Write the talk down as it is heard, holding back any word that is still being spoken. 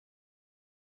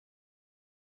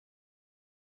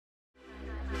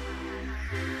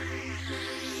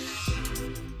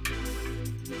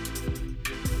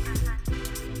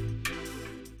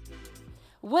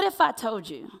What if I told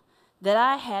you that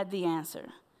I had the answer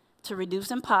to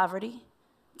reducing poverty,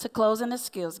 to closing the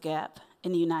skills gap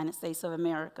in the United States of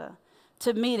America,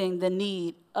 to meeting the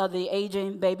need of the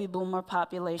aging baby boomer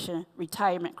population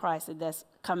retirement crisis that's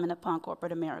coming upon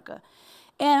corporate America,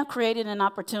 and creating an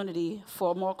opportunity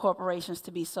for more corporations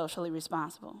to be socially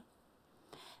responsible?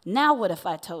 Now what if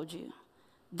I told you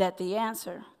that the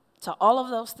answer to all of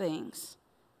those things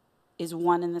is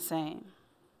one and the same?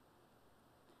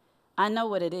 I know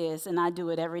what it is, and I do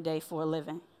it every day for a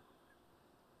living.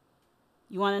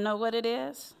 You want to know what it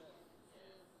is?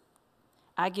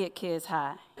 I get kids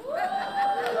high.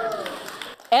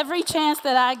 Every chance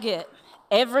that I get,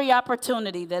 every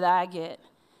opportunity that I get,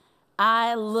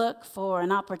 I look for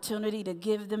an opportunity to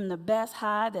give them the best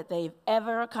high that they've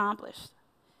ever accomplished.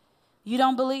 You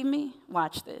don't believe me?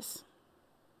 Watch this.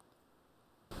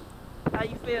 How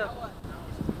you feel?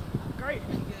 Great.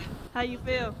 How you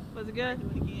feel? Was it good?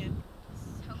 Do it again.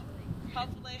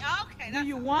 Hopefully. Okay. Do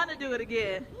you want to do it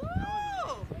again?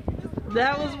 Woo!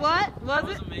 That was what?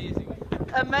 Was it? Amazing.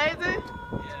 Amazing?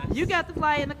 Yes. You got to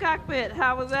fly in the cockpit.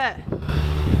 How was that?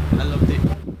 I loved it.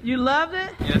 You loved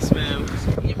it? Yes, ma'am.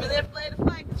 You manipulated the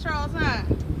flight controls, huh?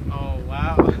 Oh,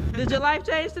 wow. Did your life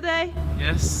change today?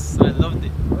 Yes, I loved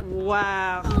it.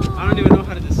 Wow. I don't even know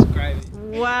how to describe it.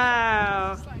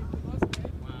 Wow. Wow.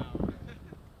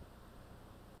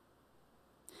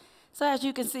 So as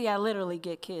you can see, I literally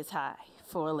get kids high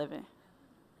for a living.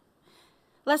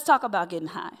 Let's talk about getting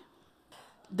high.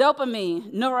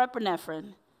 Dopamine,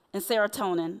 norepinephrine, and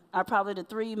serotonin are probably the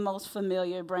three most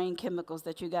familiar brain chemicals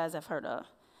that you guys have heard of.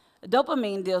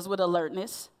 Dopamine deals with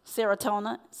alertness,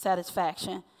 serotonin,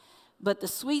 satisfaction, but the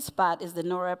sweet spot is the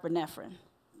norepinephrine.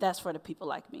 That's for the people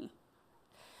like me.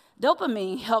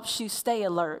 Dopamine helps you stay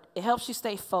alert. It helps you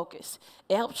stay focused.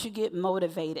 It helps you get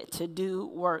motivated to do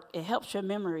work. It helps your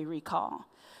memory recall.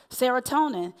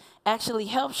 Serotonin actually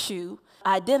helps you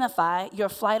identify your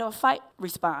flight or fight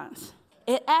response.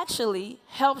 It actually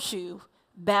helps you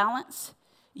balance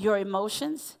your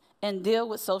emotions and deal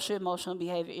with social emotional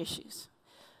behavior issues.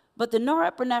 But the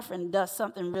norepinephrine does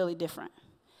something really different.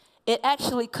 It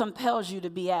actually compels you to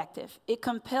be active. It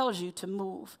compels you to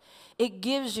move. It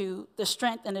gives you the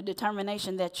strength and the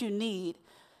determination that you need,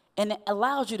 and it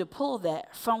allows you to pull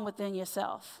that from within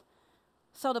yourself.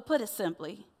 So to put it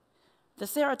simply, the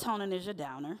serotonin is your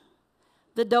downer,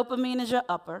 the dopamine is your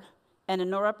upper, and the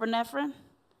norepinephrine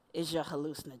is your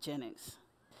hallucinogenics.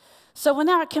 So when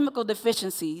there are chemical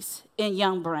deficiencies in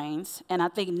young brains, and I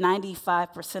think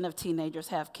 95% of teenagers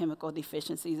have chemical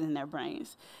deficiencies in their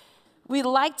brains, we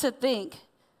like to think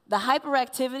the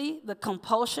hyperactivity, the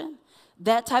compulsion,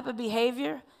 that type of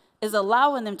behavior is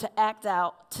allowing them to act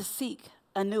out to seek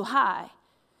a new high.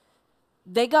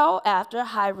 They go after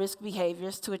high-risk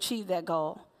behaviors to achieve that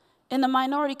goal. In the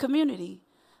minority community,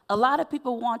 a lot of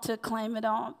people want to blame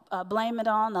it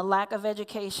on a lack of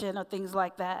education or things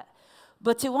like that.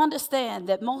 But to understand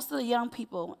that most of the young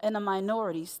people in the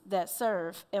minorities that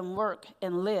serve and work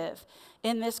and live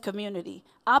in this community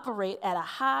operate at a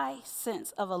high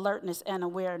sense of alertness and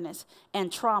awareness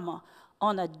and trauma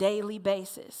on a daily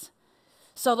basis.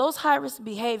 So those high-risk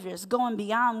behaviors going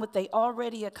beyond what they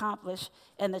already accomplish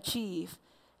and achieve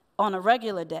on a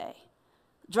regular day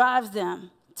drives them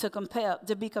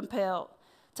to be compelled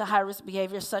to high-risk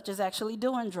behaviors such as actually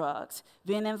doing drugs,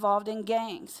 being involved in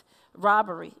gangs,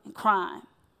 robbery, and crime.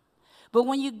 But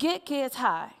when you get kids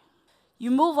high,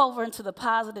 you move over into the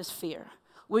positive sphere,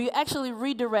 where you actually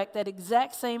redirect that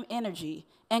exact same energy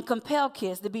and compel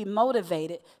kids to be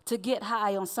motivated to get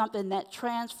high on something that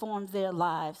transforms their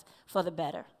lives for the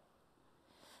better.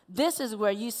 This is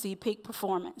where you see peak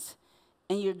performance,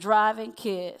 and you're driving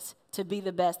kids to be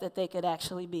the best that they could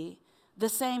actually be. The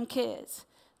same kids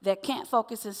that can't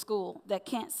focus in school, that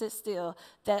can't sit still,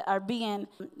 that are being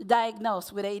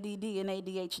diagnosed with ADD and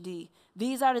ADHD.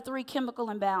 These are the three chemical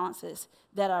imbalances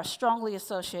that are strongly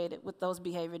associated with those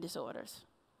behavior disorders.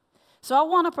 So I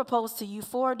want to propose to you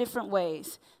 4 different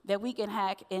ways that we can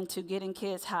hack into getting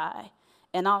kids high,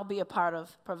 and I'll be a part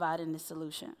of providing the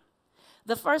solution.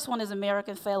 The first one is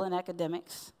American failing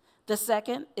academics. The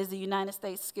second is the United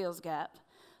States skills gap.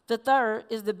 The third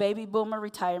is the baby boomer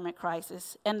retirement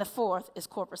crisis, and the fourth is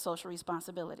corporate social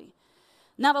responsibility.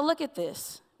 Now to look at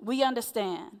this, we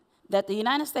understand that the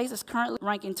United States is currently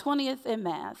ranking 20th in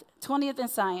math, 20th in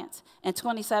science, and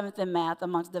 27th in math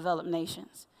amongst developed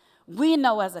nations. We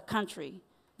know as a country,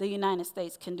 the United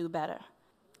States can do better.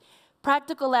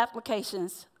 Practical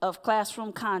applications of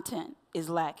classroom content is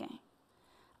lacking.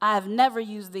 I have never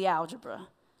used the algebra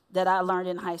that I learned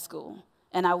in high school,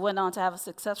 and I went on to have a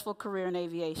successful career in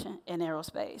aviation and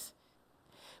aerospace.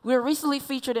 We were recently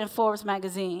featured in Forbes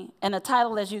magazine, and the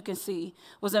title, as you can see,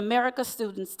 was America's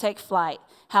Students Take Flight,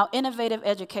 How Innovative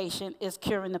Education is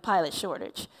Curing the Pilot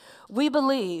Shortage. We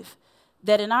believe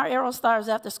that in our AeroStars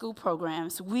after-school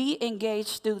programs, we engage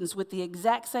students with the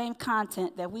exact same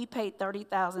content that we paid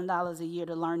 $30,000 a year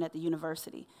to learn at the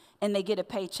university, and they get a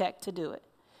paycheck to do it.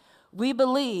 We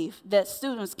believe that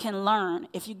students can learn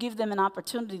if you give them an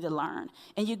opportunity to learn,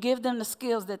 and you give them the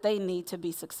skills that they need to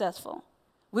be successful.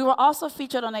 We were also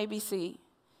featured on ABC,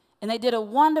 and they did a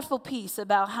wonderful piece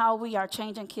about how we are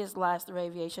changing kids' lives through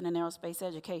aviation and aerospace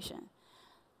education.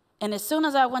 And as soon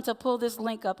as I went to pull this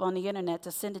link up on the internet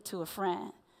to send it to a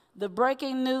friend, the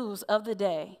breaking news of the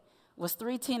day was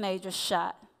 3 teenagers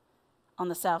shot on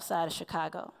the south side of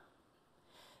Chicago.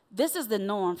 This is the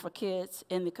norm for kids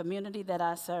in the community that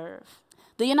I serve.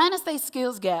 The United States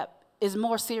skills gap is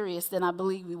more serious than I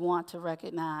believe we want to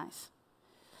recognize.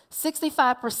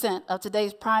 65% of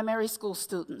today's primary school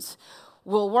students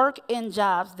will work in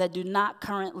jobs that do not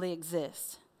currently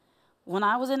exist. When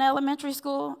I was in elementary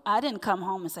school, I didn't come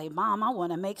home and say, "Mom, I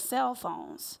want to make cell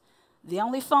phones." The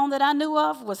only phone that I knew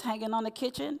of was hanging on the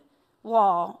kitchen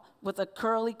wall with a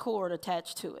curly cord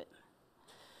attached to it.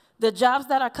 The jobs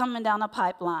that are coming down the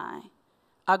pipeline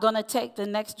are going to take the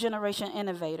next generation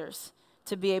innovators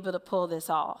to be able to pull this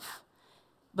off.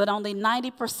 But only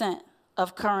 90%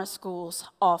 of current schools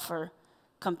offer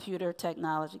computer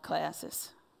technology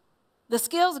classes. The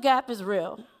skills gap is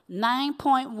real.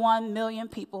 9.1 million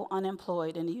people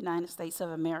unemployed in the United States of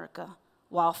America,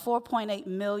 while 4.8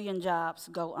 million jobs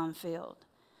go unfilled.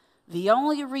 The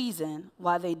only reason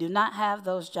why they do not have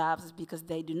those jobs is because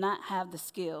they do not have the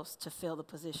skills to fill the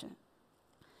position.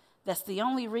 That's the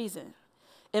only reason.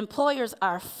 Employers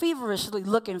are feverishly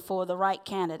looking for the right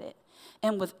candidate.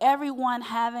 And with everyone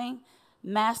having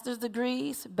master's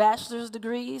degrees, bachelor's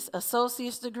degrees,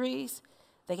 associate's degrees,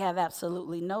 they have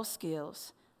absolutely no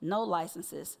skills, no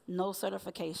licenses, no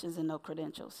certifications, and no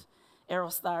credentials.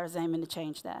 AeroStar is aiming to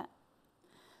change that.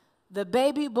 The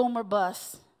baby boomer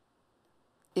bust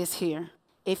is here.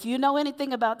 If you know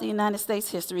anything about the United States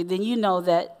history, then you know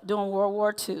that during World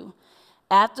War II,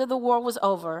 after the war was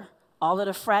over, all of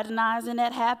the fraternizing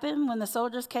that happened when the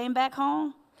soldiers came back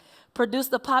home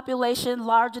produced a population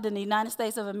larger than the United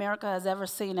States of America has ever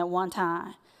seen at one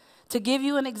time. To give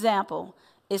you an example,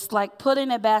 it's like putting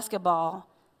a basketball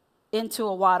into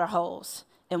a water hose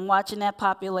and watching that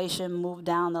population move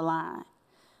down the line.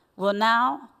 Well,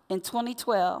 now, in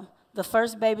 2012, the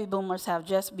first baby boomers have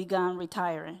just begun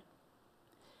retiring.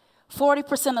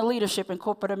 40% of leadership in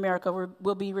corporate America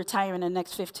will be retiring in the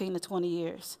next 15 to 20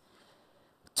 years.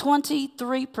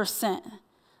 23%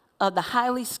 of the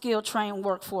highly skilled trained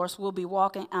workforce will be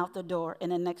walking out the door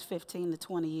in the next 15 to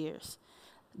 20 years.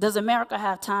 Does America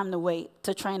have time to wait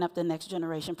to train up the next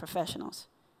generation professionals?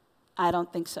 I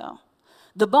don't think so.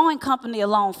 The Boeing company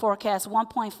alone forecasts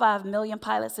 1.5 million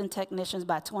pilots and technicians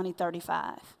by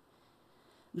 2035.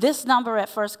 This number at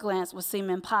first glance would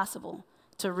seem impossible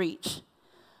to reach.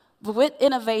 But with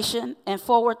innovation and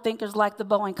forward thinkers like the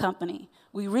Boeing company,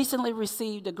 we recently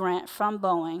received a grant from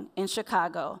Boeing in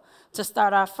Chicago to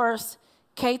start our first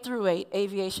K-8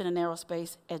 aviation and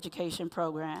aerospace education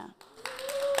program.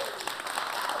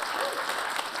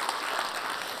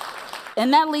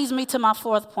 And that leads me to my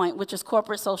fourth point, which is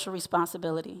corporate social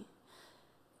responsibility.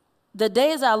 The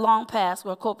days are long past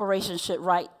where corporations should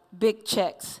write big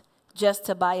checks just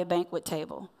to buy a banquet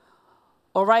table,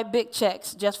 or write big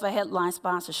checks just for headline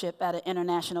sponsorship at an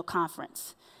international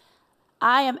conference.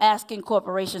 I am asking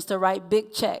corporations to write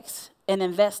big checks and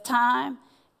invest time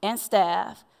and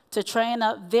staff to train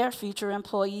up their future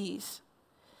employees.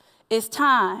 It's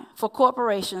time for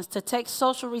corporations to take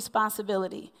social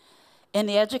responsibility in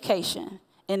the education,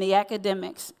 in the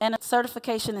academics, and the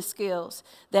certification and skills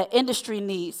that industry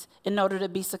needs in order to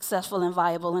be successful and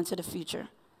viable into the future.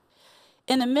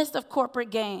 In the midst of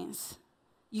corporate gains,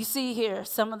 you see here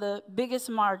some of the biggest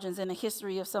margins in the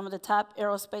history of some of the top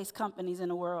aerospace companies in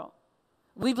the world.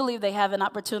 We believe they have an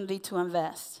opportunity to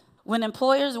invest. When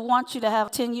employers want you to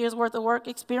have 10 years worth of work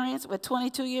experience with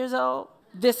 22 years old,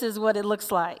 this is what it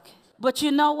looks like. But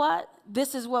you know what?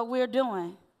 This is what we're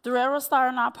doing. Through AeroStar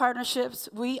and our partnerships,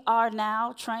 we are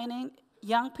now training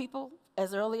young people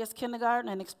as early as kindergarten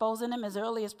and exposing them as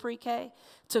early as pre-K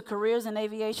to careers in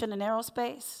aviation and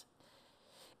aerospace.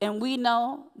 And we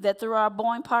know that through our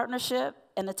Boeing partnership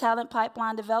and the Talent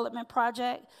Pipeline Development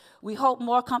Project, we hope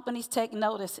more companies take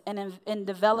notice in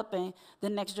developing the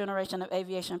next generation of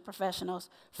aviation professionals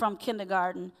from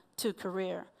kindergarten to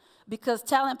career. Because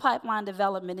talent pipeline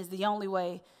development is the only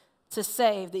way to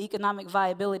save the economic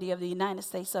viability of the United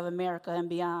States of America and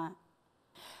beyond.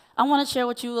 I want to share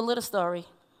with you a little story.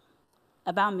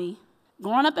 about me.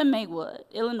 Growing up in Maywood,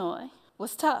 Illinois,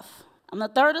 was tough. I'm the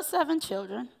third of 7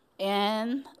 children,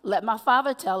 and let my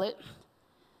father tell it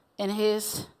in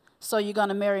his "so you're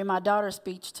gonna marry my daughter"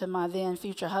 speech to my then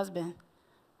future husband,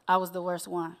 I was the worst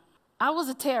one. I was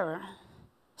a terror.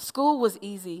 School was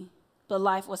easy, but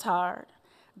life was hard.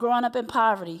 Growing up in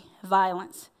poverty,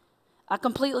 violence. I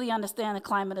completely understand the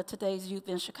climate of today's youth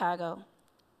in Chicago.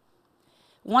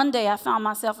 One day I found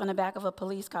myself in the back of a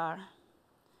police car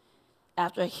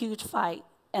after a huge fight,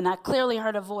 and I clearly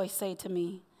heard a voice say to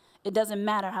me, "It doesn't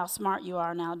matter how smart you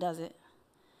are now, does it?"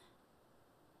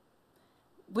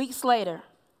 Weeks later,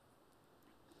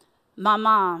 my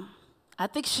mom, I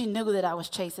think she knew that I was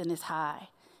chasing this high,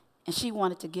 and she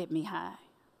wanted to get me high.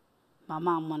 My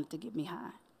mom wanted to get me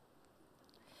high.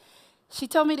 She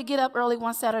told me to get up early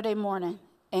one Saturday morning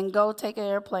and go take an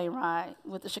airplane ride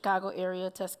with the Chicago area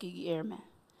Tuskegee Airmen.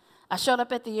 I showed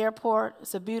up at the airport.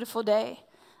 It's a beautiful day.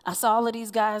 I saw all of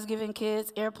these guys giving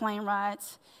kids airplane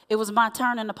rides. It was my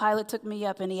turn, and the pilot took me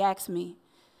up, and he asked me,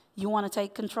 "You want to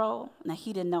take control?" Now,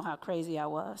 he didn't know how crazy I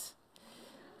was.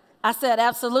 I said,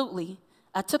 "Absolutely."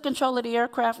 I took control of the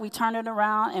aircraft. We turned it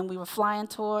around, and we were flying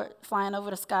over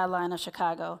the skyline of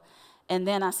Chicago. And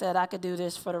then I said I could do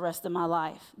this for the rest of my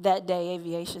life. That day,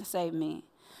 aviation saved me.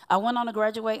 I went on to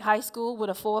graduate high school with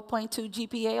a 4.2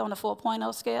 GPA on the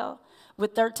 4.0 scale,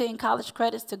 with 13 college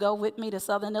credits to go with me to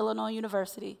Southern Illinois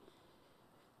University.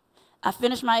 I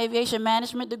finished my aviation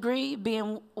management degree,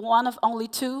 being one of only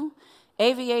 2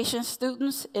 aviation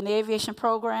students in the aviation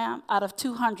program out of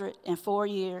 204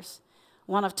 years,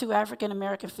 one of 2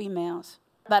 African-American females.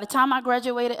 By the time I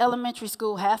graduated elementary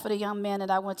school, half of the young men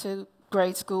that I went to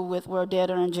grade school with were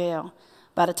dead or in jail.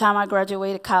 By the time I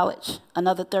graduated college,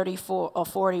 another 34 or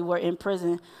 40 were in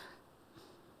prison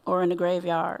or in the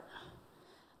graveyard.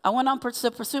 I went on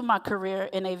to pursue my career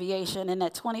in aviation, and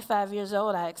at 25 years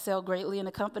old, I excelled greatly in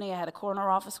the company. I had a corner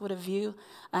office with a view.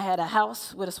 I had a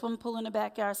house with a swimming pool in the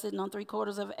backyard sitting on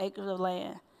 3/4 of an acre of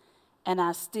land, and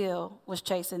I still was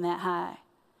chasing that high.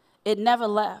 It never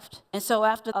left. And so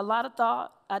after a lot of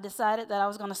thought, I decided that I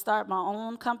was going to start my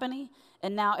own company,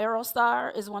 and now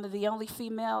AeroStar is one of the only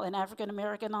female and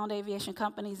African-American-owned aviation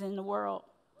companies in the world.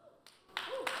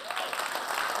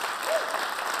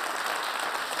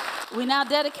 We now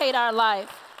dedicate our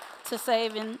life to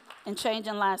saving and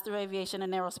changing lives through aviation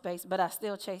and aerospace, but I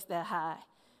still chase that high.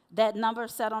 That number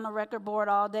sat on the record board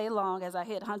all day long as I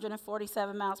hit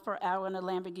 147 miles per hour in a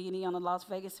Lamborghini on the Las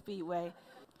Vegas Speedway.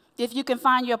 If you can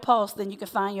find your pulse, then you can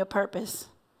find your purpose.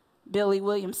 Billy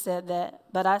Williams said that.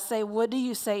 But I say, what do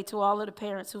you say to all of the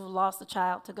parents who have lost a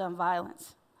child to gun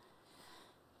violence?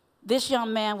 This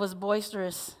young man was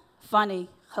boisterous, funny,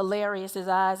 hilarious. His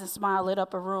eyes and smile lit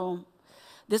up a room.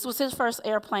 This was his first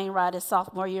airplane ride his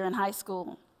sophomore year in high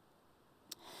school.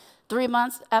 3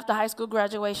 months after high school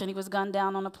graduation, he was gunned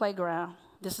down on the playground.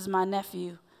 This is my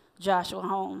nephew, Joshua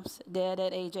Holmes, dead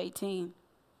at age 18.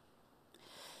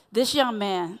 This young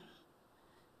man,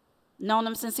 known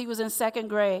him since he was in 2nd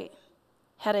grade,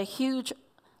 had a huge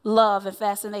love and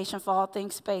fascination for all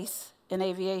things space and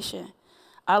aviation.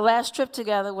 Our last trip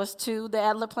together was to the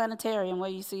Adler Planetarium, where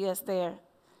you see us there.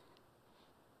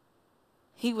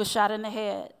 He was shot in the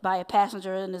head by a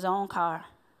passenger in his own car.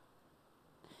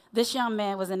 This young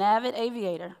man was an avid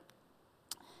aviator,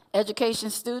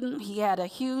 education student. He had a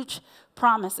huge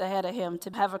promise ahead of him to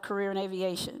have a career in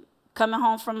aviation. Coming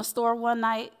home from a store one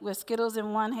night with Skittles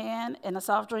in one hand and a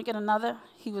soft drink in another,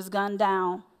 he was gunned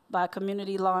down by a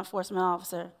community law enforcement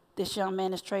officer. This young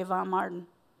man is Trayvon Martin.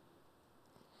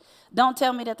 "Don't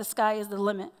tell me that the sky is the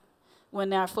limit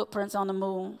when there are footprints on the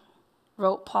moon,"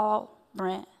 wrote Paul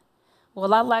Brent.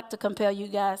 Well, I'd like to compel you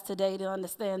guys today to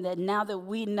understand that now that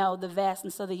we know the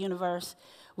vastness of the universe,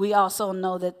 we also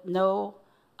know that no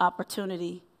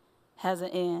opportunity has an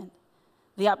end.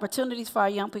 The opportunities for our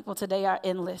young people today are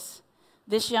endless.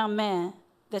 This young man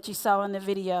that you saw in the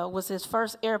video was his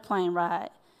first airplane ride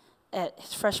at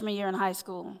his freshman year in high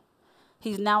school.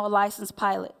 He's now a licensed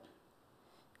pilot,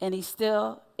 and he's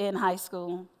still in high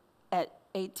school at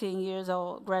 18 years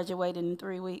old, graduating in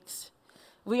 3 weeks.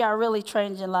 We are really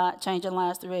changing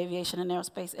lives through aviation and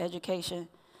aerospace education.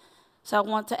 So I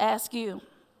want to ask you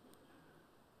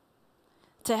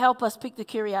to help us pique the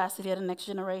curiosity of the next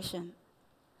generation.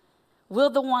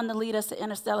 Will the one to lead us to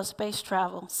interstellar space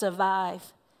travel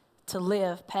survive to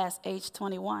live past age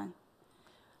 21?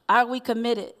 Are we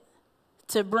committed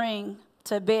to bring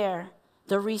to bear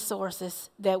the resources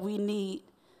that we need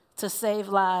to save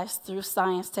lives through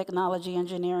science, technology,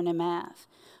 engineering, and math?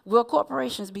 Will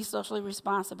corporations be socially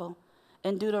responsible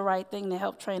and do the right thing to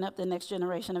help train up the next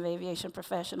generation of aviation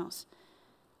professionals?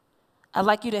 I'd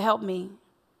like you to help me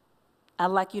I'd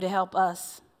like you to help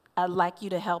us. I'd like you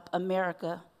to help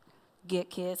America get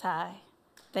kids high.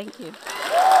 Thank you.